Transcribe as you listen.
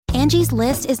Angie's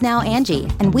List is now Angie,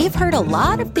 and we've heard a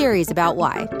lot of theories about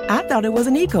why. I thought it was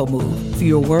an eco move.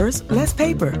 Fewer words, less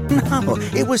paper. No,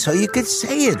 it was so you could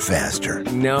say it faster.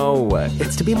 No,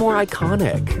 it's to be more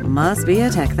iconic. Must be a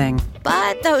tech thing.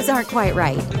 But those aren't quite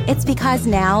right. It's because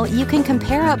now you can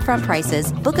compare upfront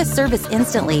prices, book a service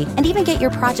instantly, and even get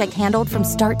your project handled from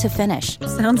start to finish.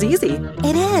 Sounds easy.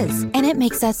 It is, and it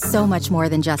makes us so much more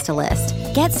than just a list.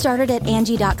 Get started at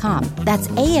Angie.com. That's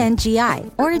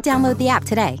ANGI, or download the app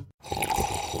today.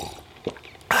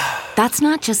 That's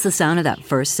not just the sound of that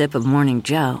first sip of Morning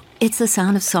Joe. It's the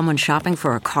sound of someone shopping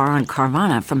for a car on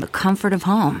Carvana from the comfort of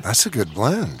home. That's a good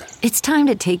blend. It's time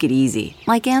to take it easy,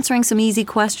 like answering some easy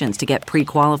questions to get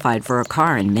pre-qualified for a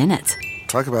car in minutes.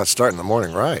 Talk about starting the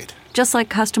morning right. Just like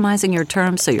customizing your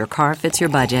terms so your car fits your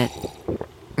budget.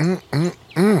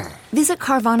 Visit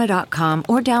Carvana.com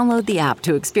or download the app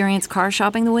to experience car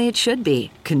shopping the way it should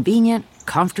be. Convenient,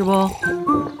 comfortable.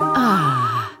 Ah.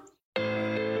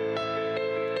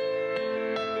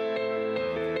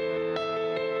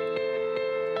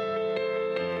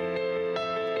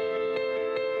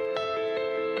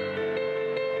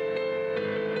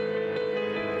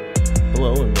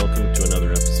 Hello and welcome to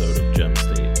another episode of Gem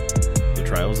State, the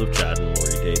trials of Chad and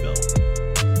Lori Daybell.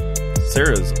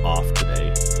 Sarah's off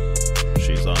today.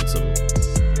 She's on some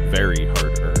very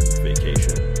hard-earned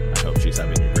vacation. I hope she's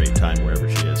having a great time wherever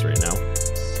she is right now.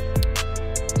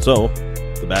 So,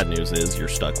 the bad news is you're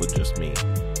stuck with just me.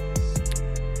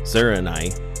 Sarah and I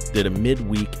did a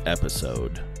midweek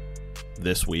episode.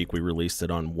 This week we released it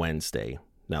on Wednesday.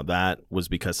 Now that was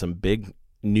because some big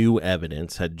new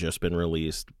evidence had just been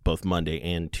released both Monday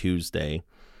and Tuesday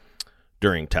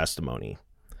during testimony.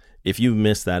 If you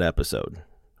missed that episode,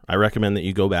 I recommend that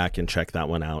you go back and check that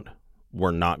one out. We're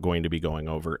not going to be going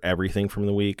over everything from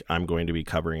the week. I'm going to be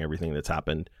covering everything that's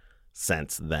happened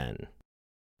since then.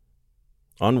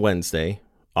 On Wednesday,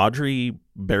 Audrey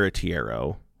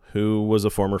Baratiero, who was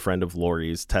a former friend of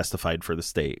Lori's, testified for the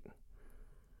state.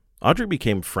 Audrey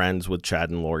became friends with Chad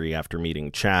and Lori after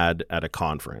meeting Chad at a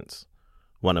conference,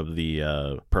 one of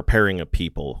the Preparing a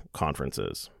People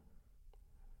conferences.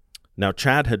 Now,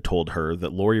 Chad had told her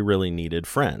that Lori really needed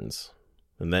friends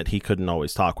and that he couldn't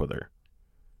always talk with her.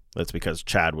 That's because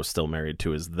Chad was still married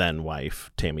to his then wife,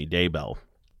 Tammy Daybell.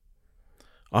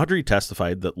 Audrey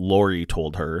testified that Lori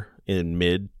told her in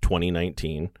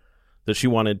mid-2019 that she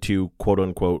wanted to,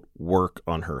 quote-unquote, work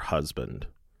on her husband.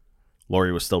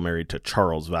 Lori was still married to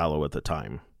Charles Vallow at the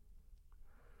time.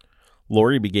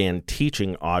 Lori began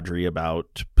teaching Audrey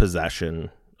about possession,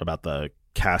 about the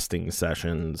casting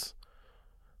sessions,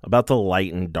 about the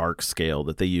light and dark scale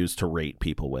that they use to rate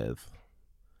people with.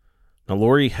 Now,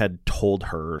 Lori had told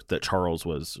her that Charles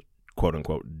was,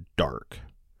 quote-unquote, dark,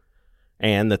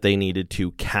 and that they needed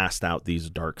to cast out these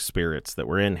dark spirits that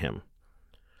were in him.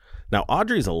 Now,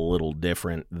 Audrey's a little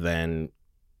different than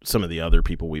some of the other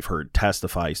people we've heard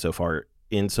testify so far,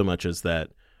 in so much as that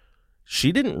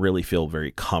she didn't really feel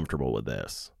very comfortable with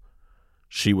this.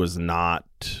 She was not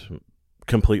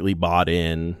completely bought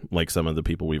in like some of the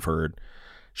people we've heard.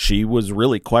 She was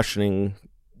really questioning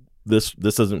this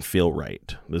doesn't feel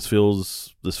right. This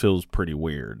feels pretty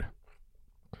weird.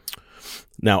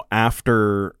 Now,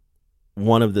 after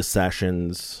one of the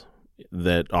sessions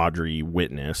that Audrey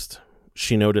witnessed,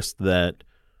 she noticed that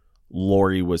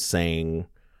Lori was saying,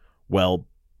 well,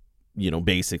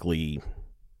 basically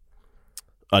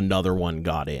another one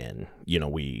got in.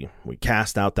 We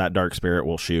cast out that dark spirit.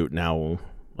 Well, shoot, now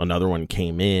another one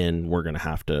came in. We're going to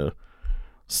have to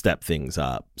step things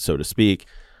up, so to speak.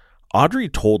 Audrey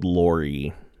told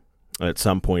Lori at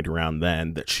some point around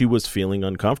then that she was feeling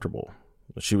uncomfortable.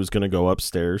 She was going to go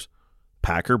upstairs,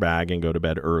 pack her bag, and go to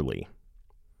bed early.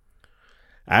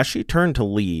 As she turned to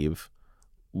leave,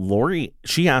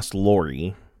 she asked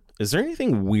Lori, "Is there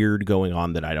anything weird going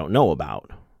on that I don't know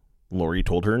about?" Lori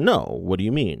told her, "No. What do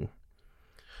you mean?"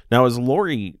 Now, as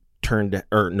Audrey turned to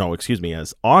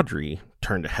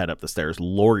head up the stairs,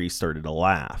 Lori started to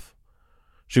laugh.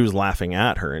 She was laughing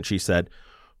at her, and she said,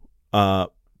 "You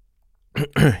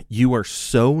are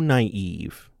so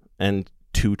naive and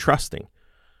too trusting.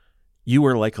 You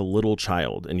are like a little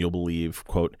child, and you'll believe,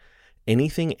 quote,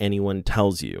 anything anyone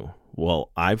tells you.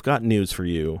 Well, I've got news for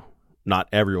you. Not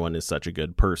everyone is such a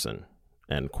good person,"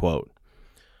 end quote.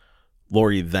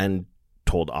 Lori then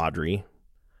told Audrey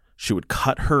she would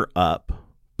cut her up,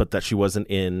 but that she wasn't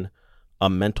in a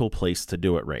mental place to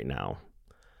do it right now.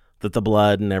 That the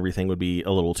blood and everything would be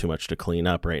a little too much to clean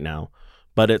up right now.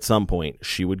 But at some point,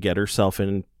 she would get herself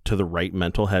into the right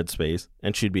mental headspace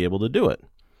and she'd be able to do it.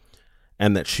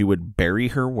 And that she would bury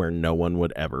her where no one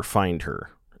would ever find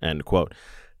her, end quote.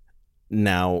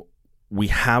 Now, we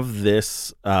have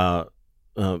this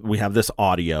we have this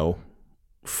audio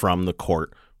from the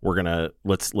court. We're gonna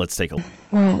let's take a look.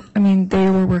 Well, I mean, they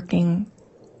were working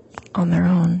on their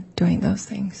own doing those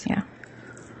things. Yeah.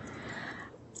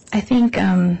 I think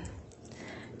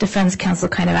defense counsel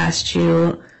kind of asked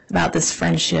you about this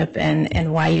friendship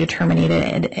and why you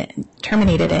terminated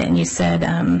it, and you said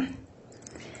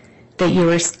that you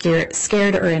were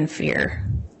scared or in fear.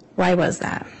 Why was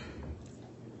that?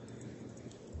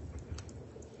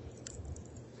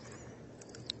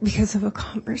 Because of a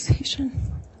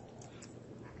conversation.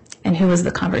 And who was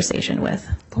the conversation with?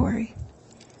 Lori.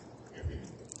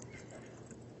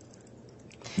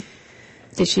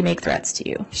 Did she make threats to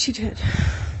you? She did.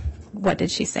 What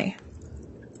did she say?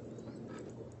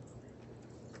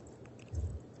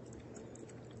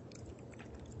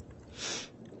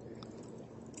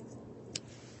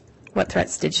 What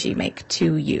threats did she make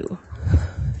to you?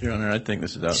 Your Honor, I think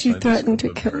this is outside. She threatened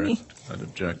to kill me. I'd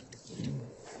object.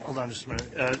 Hold on just a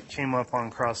minute. It came up on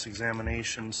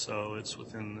cross-examination, so it's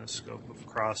within the scope of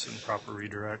cross and proper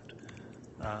redirect.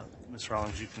 Ms.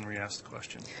 Rawlings, you can re-ask the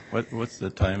question. What's the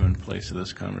time and place of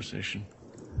this conversation?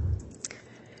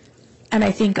 And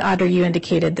I think, Audrey, you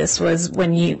indicated this was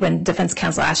when defense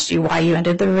counsel asked you why you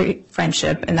ended the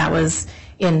friendship, and that was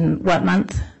in what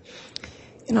month?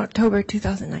 In October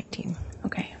 2019.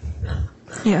 Okay.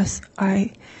 Yes,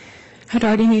 I had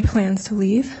already made plans to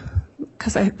leave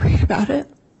because I had prayed about it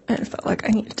and felt like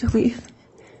I needed to leave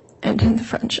and end the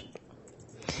friendship.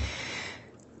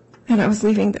 And I was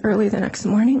leaving early the next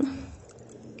morning.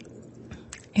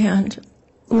 And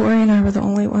Lori and I were the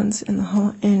only ones in the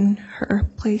hall in her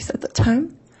place at the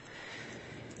time.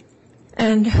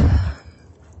 And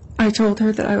I told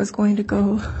her that I was going to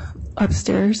go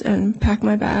upstairs and pack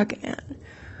my bag and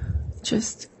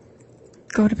just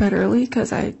go to bed early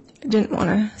because I didn't want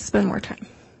to spend more time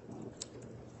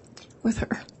with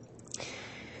her.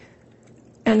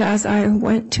 And as I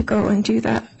went to go and do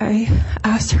that, I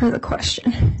asked her the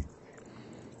question,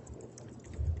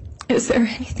 is there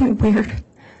anything weird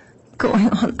going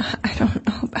on that I don't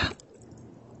know about?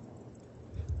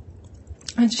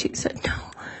 And she said, no.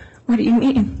 What do you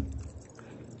mean?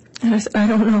 And I said, I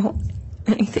don't know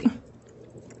anything.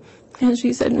 And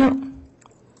she said, no.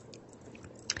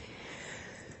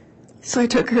 So I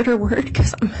took her at her word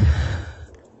because I'm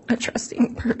a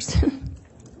trusting person.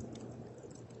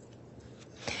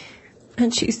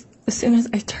 And as soon as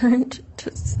I turned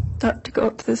to start to go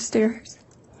up the stairs,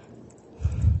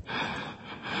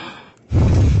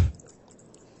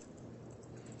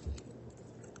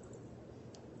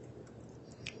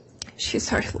 she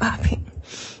started laughing,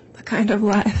 the kind of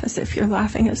laugh as if you're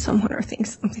laughing at someone or think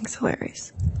something's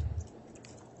hilarious.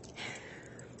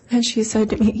 And she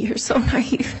said to me, you're so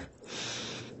naive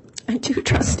and too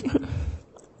trusting.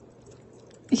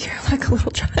 You're like a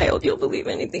little child. You'll believe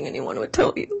anything anyone would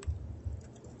tell you.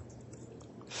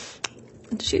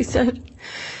 And she said,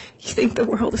 you think the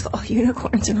world is all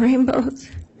unicorns and rainbows.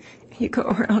 You go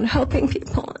around helping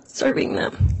people and serving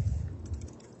them.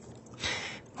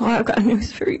 Well, I've got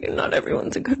news for you. Not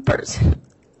everyone's a good person.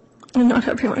 And not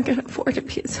everyone can afford to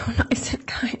be so nice and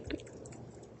kind.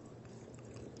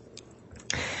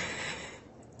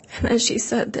 And then she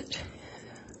said that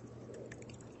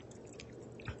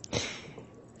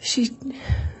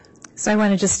So I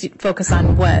want to just focus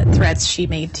on what threats she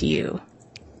made to you.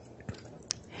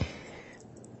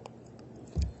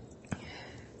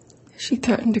 She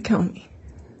threatened to kill me.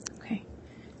 Okay.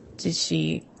 Did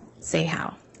she say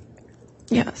how?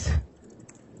 Yes.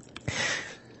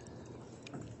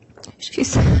 She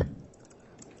said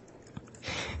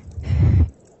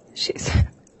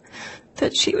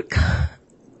that she would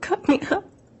cut me up.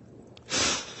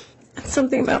 And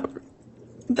something about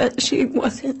that she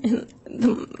wasn't in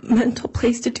the mental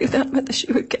place to do that, but that she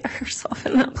would get herself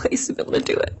in that place to be able to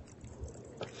do it.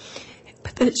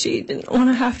 But that she didn't want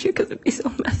to have to because it'd be so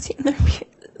messy and there'd be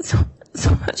so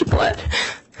much blood.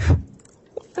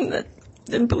 And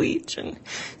then bleach and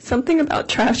something about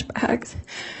trash bags.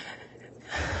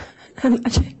 And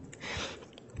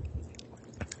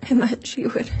that she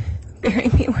would bury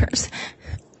me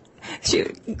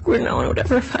where no one would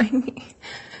ever find me.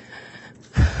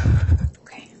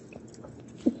 Okay.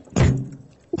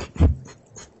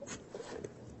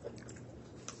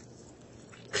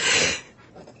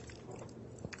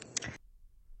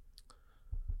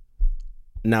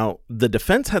 Now, the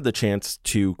defense had the chance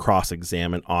to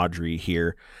cross-examine Audrey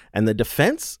here, and the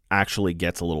defense actually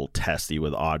gets a little testy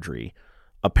with Audrey.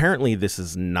 Apparently, this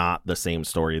is not the same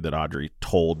story that Audrey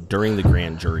told during the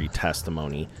grand jury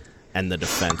testimony, and the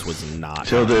defense was not.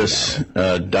 So this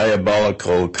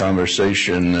diabolical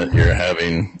conversation that you're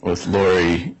having with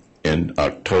Lori in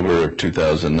October of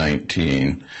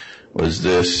 2019. Was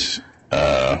this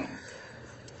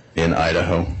in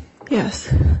Idaho?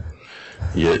 Yes.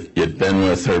 You'd been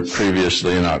with her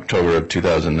previously in October of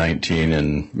 2019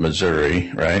 in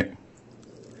Missouri, right?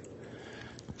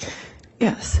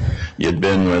 Yes. You'd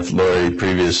been with Lori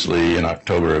previously in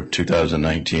October of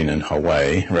 2019 in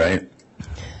Hawaii, right?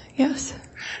 Yes.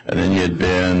 And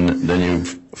then you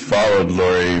followed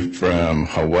Lori from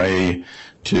Hawaii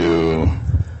to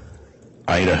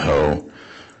Idaho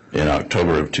in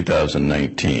October of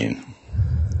 2019,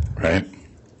 right?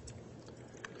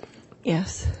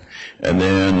 Yes. And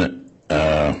then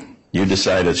you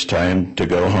decide it's time to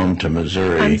go home to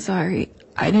Missouri. I'm sorry.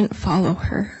 I didn't follow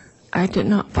her. I did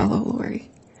not follow Lori.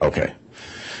 Okay.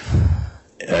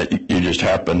 You just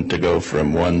happened to go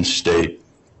from one state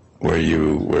where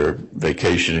you were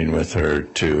vacationing with her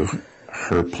to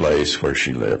her place where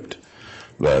she lived.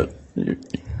 But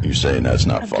you're saying that's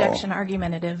not follow. Objection,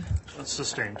 argumentative. That's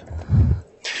sustained.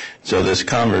 So this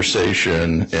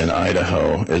conversation in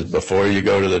Idaho is before you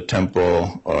go to the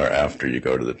temple or after you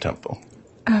go to the temple?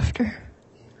 After.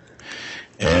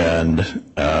 And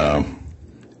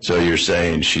so you're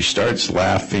saying she starts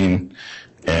laughing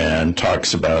and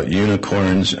talks about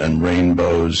unicorns and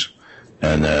rainbows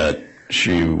and that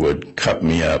she would cut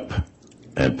me up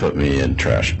and put me in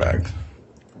trash bags.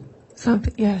 So,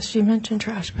 yeah, she mentioned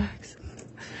trash bags.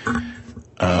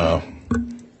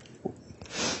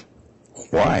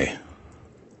 Why?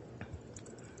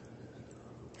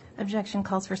 Objection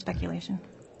calls for speculation.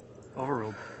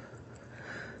 Overruled.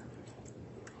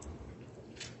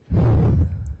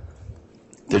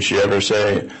 Did she ever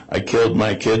say, I killed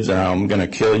my kids and I'm going to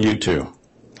kill you too?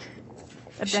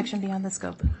 Objection beyond the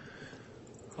scope.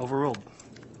 Overruled.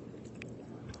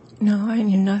 No, I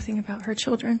knew nothing about her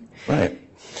children. Right.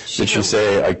 Did she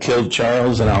say, I killed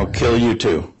Charles and I'll kill you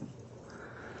too?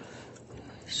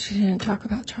 She didn't talk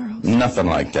about Charles. Nothing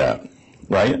like that,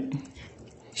 right?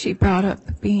 She brought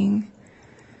up being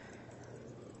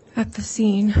at the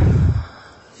scene,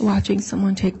 watching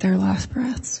someone take their last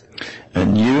breaths.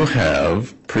 And you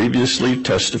have previously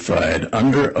testified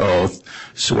under oath,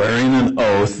 swearing an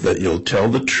oath that you'll tell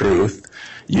the truth.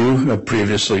 You have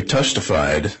previously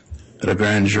testified at a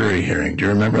grand jury hearing. Do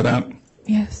you remember that?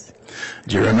 Yes.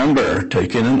 Do you remember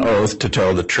taking an oath to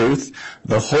tell the truth,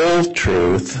 the whole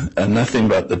truth, and nothing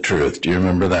but the truth? Do you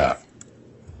remember that?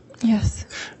 Yes.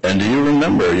 And do you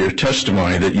remember your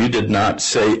testimony that you did not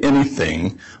say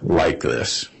anything like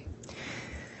this?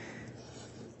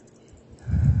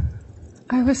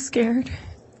 I was scared,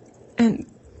 and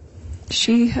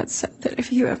she had said that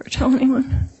if you ever tell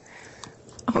anyone,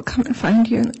 I'll come and find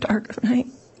you in the dark of night.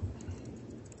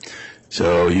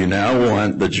 So you now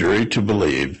want the jury to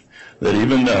believe that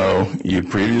even though you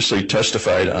previously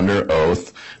testified under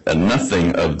oath and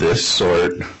nothing of this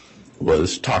sort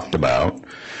was talked about,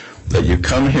 that you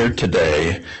come here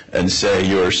today and say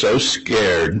you are so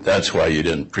scared, that's why you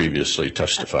didn't previously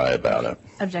testify about it.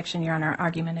 Objection, Your Honor,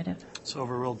 argumentative. It's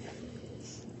overruled.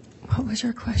 What was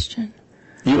your question?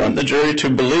 You want the jury to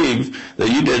believe that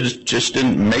you just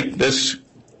didn't make this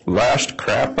last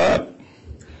crap up.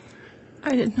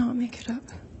 I did not make it up.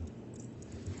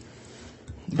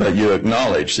 But you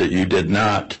acknowledge that you did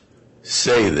not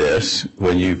say this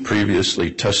when you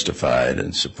previously testified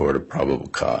in support of probable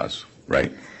cause,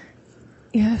 right?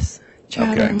 Yes.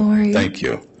 Chad Okay. and Lori. Thank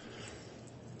you.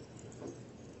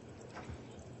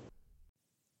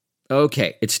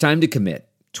 Okay, it's time to commit.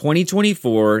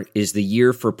 2024 is the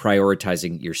year for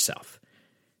prioritizing yourself.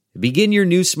 Begin your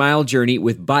new smile journey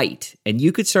with Byte, and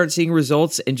you could start seeing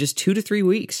results in just 2 to 3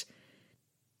 weeks.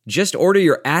 Just order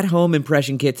your at-home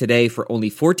impression kit today for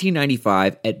only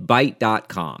 $14.95 at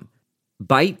Byte.com.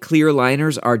 Byte clear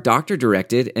liners are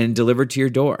doctor-directed and delivered to your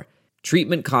door.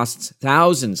 Treatment costs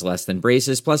thousands less than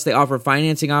braces, plus they offer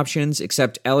financing options,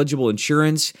 accept eligible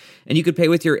insurance, and you could pay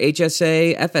with your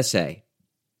HSA, FSA.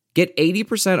 Get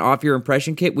 80% off your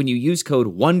impression kit when you use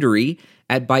code WONDERY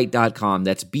at Byte.com.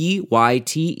 That's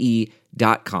BYTE.com.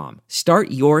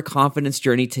 Start your confidence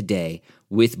journey today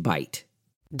with Byte.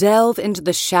 Delve into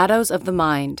the shadows of the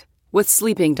mind with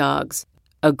Sleeping Dogs,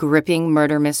 a gripping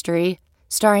murder mystery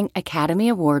starring Academy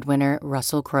Award winner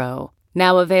Russell Crowe.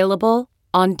 Now available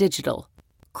on digital.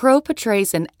 Crowe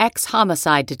portrays an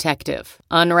ex-homicide detective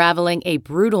unraveling a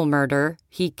brutal murder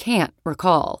he can't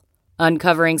recall.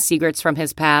 Uncovering secrets from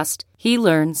his past, he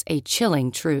learns a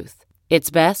chilling truth.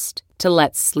 It's best to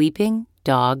let sleeping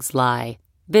dogs lie.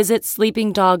 Visit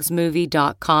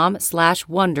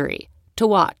sleepingdogsmovie.com/Wondery to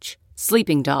watch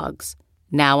Sleeping Dogs,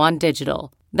 now on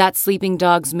digital. That's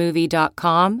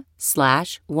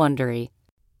sleepingdogsmovie.com/Wondery.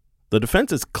 The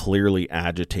defense is clearly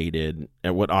agitated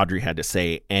at what Audrey had to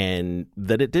say and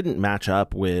that it didn't match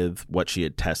up with what she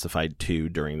had testified to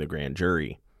during the grand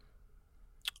jury.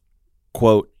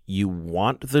 Quote, "You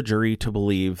want the jury to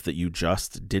believe that you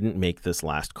just didn't make this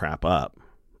last crap up,"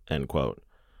 end quote.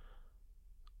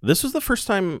 This was the first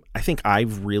time I think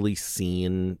I've really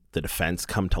seen the defense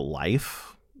come to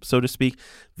life, so to speak.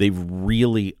 They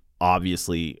really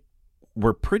obviously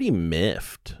were pretty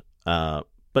miffed, but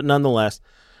nonetheless,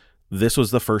 this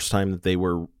was the first time that they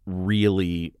were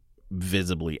really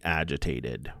visibly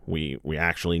agitated. We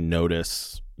actually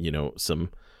notice,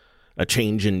 a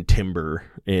change in timbre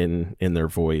in their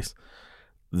voice.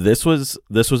 This was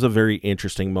a very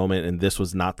interesting moment, and this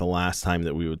was not the last time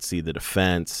that we would see the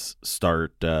defense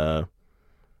start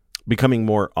becoming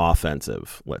more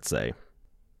offensive, let's say.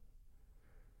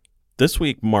 This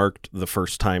week marked the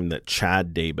first time that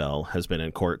Chad Daybell has been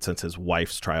in court since his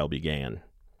wife's trial began.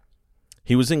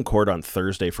 He was in court on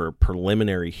Thursday for a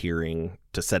preliminary hearing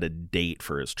to set a date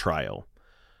for his trial.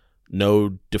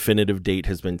 No definitive date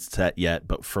has been set yet,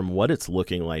 but from what it's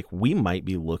looking like, we might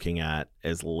be looking at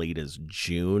as late as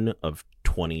June of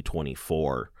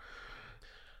 2024.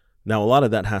 Now, a lot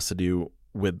of that has to do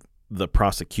with the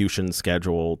prosecution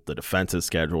schedule, the defense's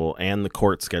schedule, and the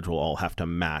court schedule all have to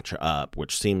match up,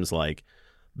 which seems like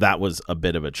that was a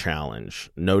bit of a challenge.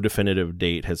 No definitive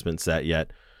date has been set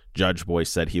yet. Judge Boyce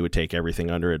said he would take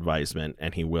everything under advisement,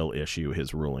 and he will issue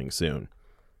his ruling soon.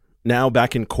 Now,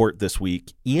 back in court this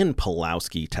week, Ian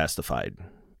Pawlowski testified.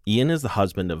 Ian is the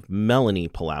husband of Melanie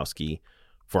Pawlowski,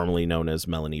 formerly known as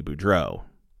Melanie Boudreau.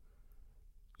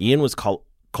 Ian was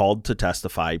called to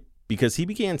testify because he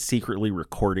began secretly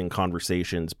recording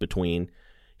conversations between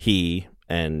he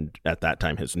and, at that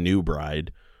time, his new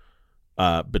bride,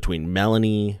 between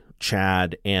Melanie,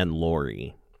 Chad, and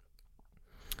Lori.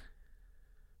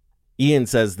 Ian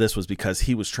says this was because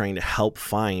he was trying to help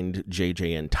find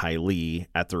JJ and Tylee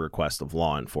at the request of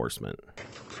law enforcement.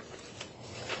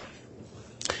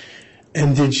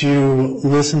 And did you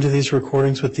listen to these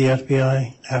recordings with the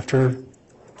FBI after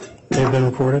they've been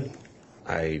recorded?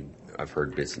 I've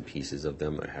heard bits and pieces of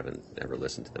them. I haven't ever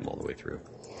listened to them all the way through.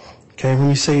 Okay, when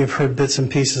you say you've heard bits and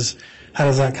pieces, how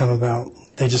does that come about?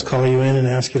 They just call you in and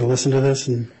ask you to listen to this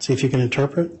and see if you can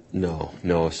interpret? No.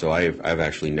 So I've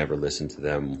actually never listened to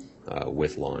them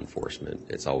with law enforcement.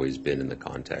 It's always been in the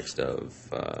context of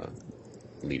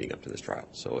leading up to this trial.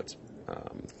 So it's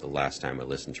the last time I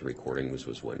listened to recordings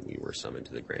was when we were summoned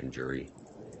to the grand jury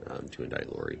to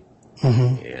indict Lori.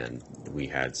 Mm-hmm. And we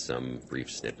had some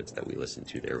brief snippets that we listened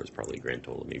to. There was probably a grand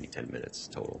total of maybe 10 minutes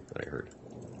total that I heard.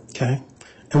 Okay.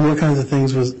 And what kinds of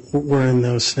things were in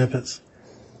those snippets?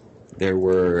 There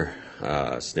were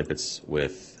snippets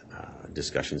with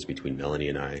discussions between Melanie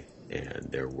and I, and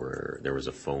there was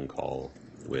a phone call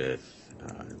with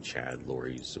Chad,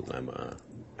 Lori, Zulema,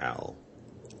 Al,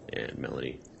 and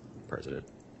Melanie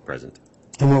present.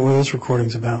 And what were those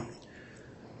recordings about?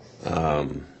 I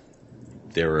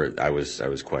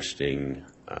was questioning,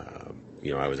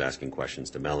 I was asking questions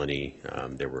to Melanie.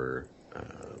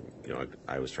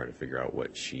 I was trying to figure out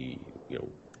what she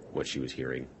was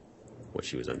hearing, what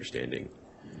she was understanding.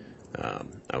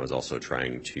 I was also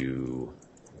trying to,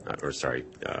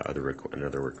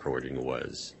 another recording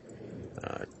was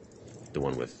the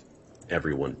one with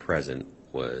everyone present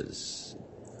was,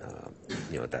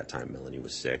 at that time Melanie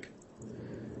was sick,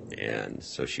 and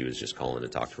so she was just calling to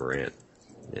talk to her aunt,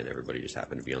 and everybody just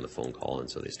happened to be on the phone call, and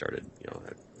so they started,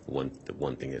 the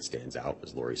one thing that stands out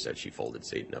was Lori said she folded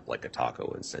Satan up like a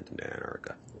taco and sent him to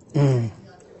Antarctica. Mm.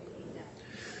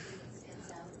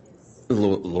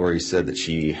 Lori said that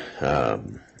she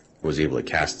was able to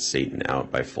cast Satan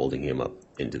out by folding him up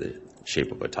into the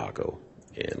shape of a taco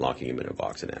and locking him in a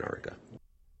box in Antarctica.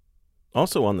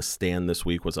 Also on the stand this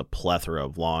week was a plethora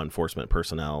of law enforcement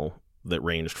personnel that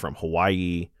ranged from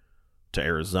Hawaii to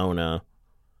Arizona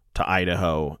to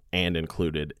Idaho and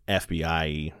included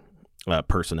FBI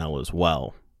personnel as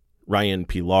well. Ryan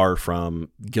Pilar from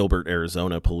Gilbert,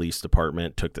 Arizona Police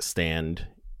Department took the stand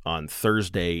on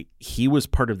Thursday. He was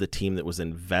part of the team that was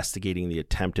investigating the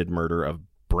attempted murder of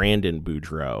Brandon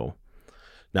Boudreau.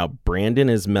 Now, Brandon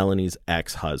is Melanie's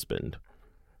ex-husband.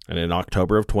 And in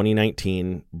October of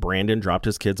 2019, Brandon dropped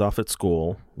his kids off at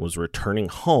school, was returning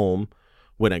home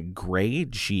when a gray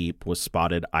Jeep was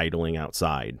spotted idling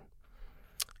outside.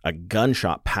 A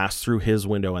gunshot passed through his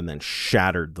window and then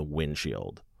shattered the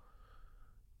windshield.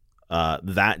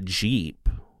 That Jeep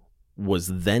was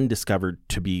then discovered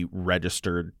to be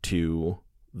registered to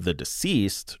the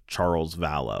deceased, Charles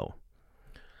Vallow.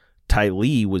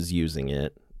 Tylee was using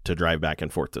it to drive back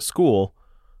and forth to school,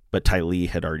 but Tylee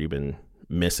had already been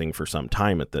missing for some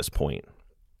time at this point.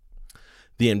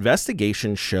 The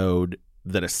investigation showed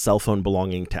that a cell phone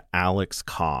belonging to Alex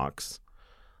Cox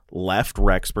left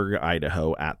Rexburg,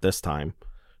 Idaho at this time,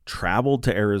 traveled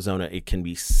to Arizona. It can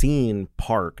be seen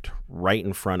parked right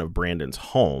in front of Brandon's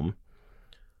home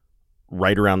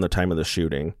right around the time of the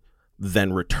shooting,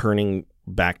 then returning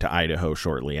back to Idaho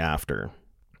shortly after.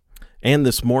 And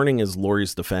this morning, as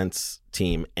Lori's defense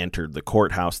team entered the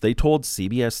courthouse, they told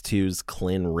CBS 2's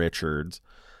Clint Richards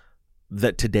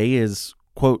that today is,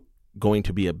 quote, going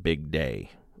to be a big day,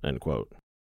 end quote.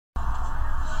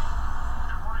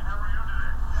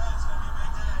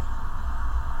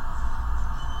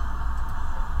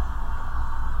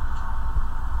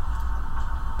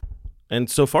 And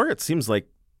so far, it seems like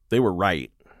they were right,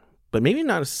 but maybe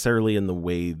not necessarily in the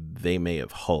way they may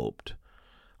have hoped.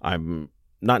 I'm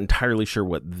not entirely sure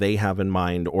what they have in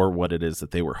mind or what it is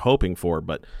that they were hoping for,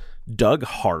 but Doug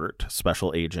Hart,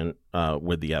 special agent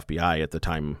with the FBI at the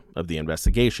time of the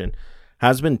investigation,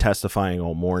 has been testifying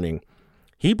all morning.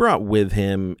 He brought with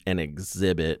him an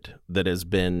exhibit that has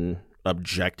been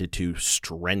objected to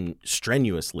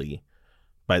strenuously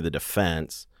by the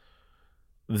defense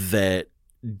that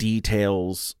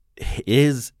details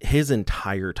his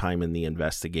entire time in the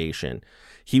investigation.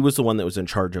 He was the one that was in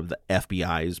charge of the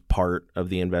FBI's part of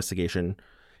the investigation.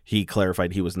 He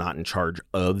clarified he was not in charge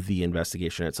of the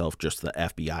investigation itself, just the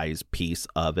FBI's piece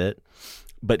of it.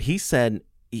 But he said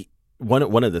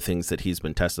one of the things that he's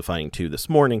been testifying to this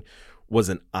morning was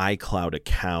an iCloud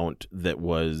account that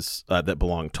was that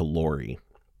belonged to Lori.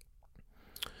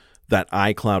 That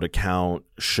iCloud account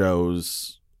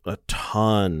shows a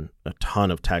ton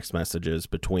of text messages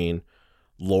between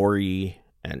Lori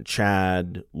and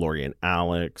Chad, Lori and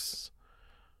Alex.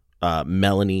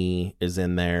 Melanie is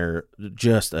in there.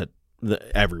 Just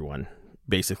everyone.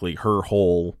 Basically, her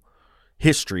whole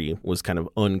history was kind of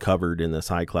uncovered in this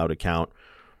iCloud account.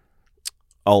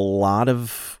 A lot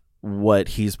of what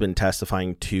he's been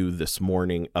testifying to this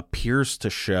morning appears to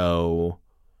show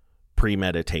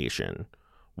premeditation.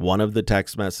 One of the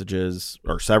text messages,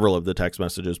 or several of the text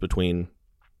messages between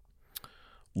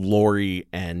Lori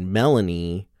and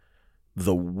Melanie,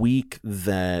 the week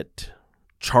that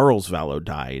Charles Vallow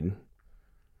died,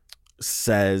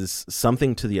 says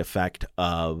something to the effect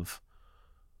of,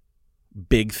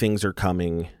 big things are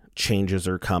coming, changes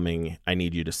are coming, I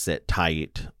need you to sit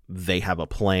tight, they have a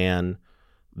plan,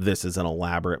 this is an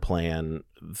elaborate plan,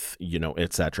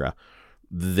 etc.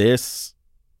 This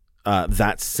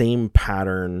that same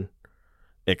pattern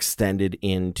extended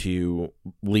into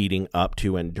leading up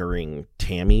to and during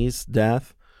Tammy's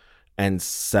death, and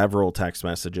several text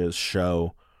messages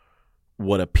show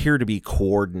what appear to be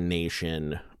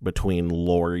coordination between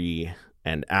Lori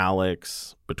and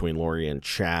Alex, between Lori and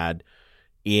Chad,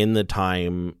 in the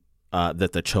time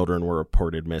that the children were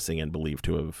reported missing and believed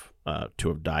to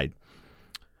have died.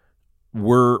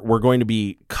 We're going to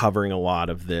be covering a lot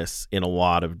of this in a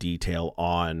lot of detail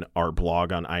on our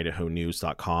blog on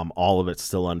idahonews.com. All of it's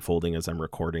still unfolding as I'm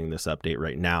recording this update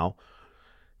right now.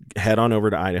 Head on over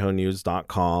to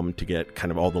idahonews.com to get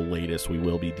kind of all the latest. We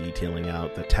will be detailing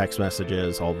out the text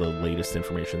messages, all the latest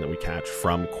information that we catch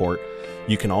from court.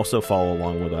 You can also follow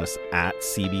along with us at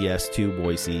CBS2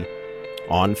 Boise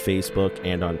on Facebook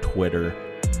and on Twitter.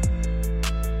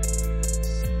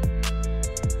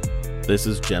 This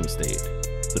is Gem State,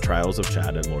 the trials of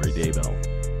Chad and Lori Daybell.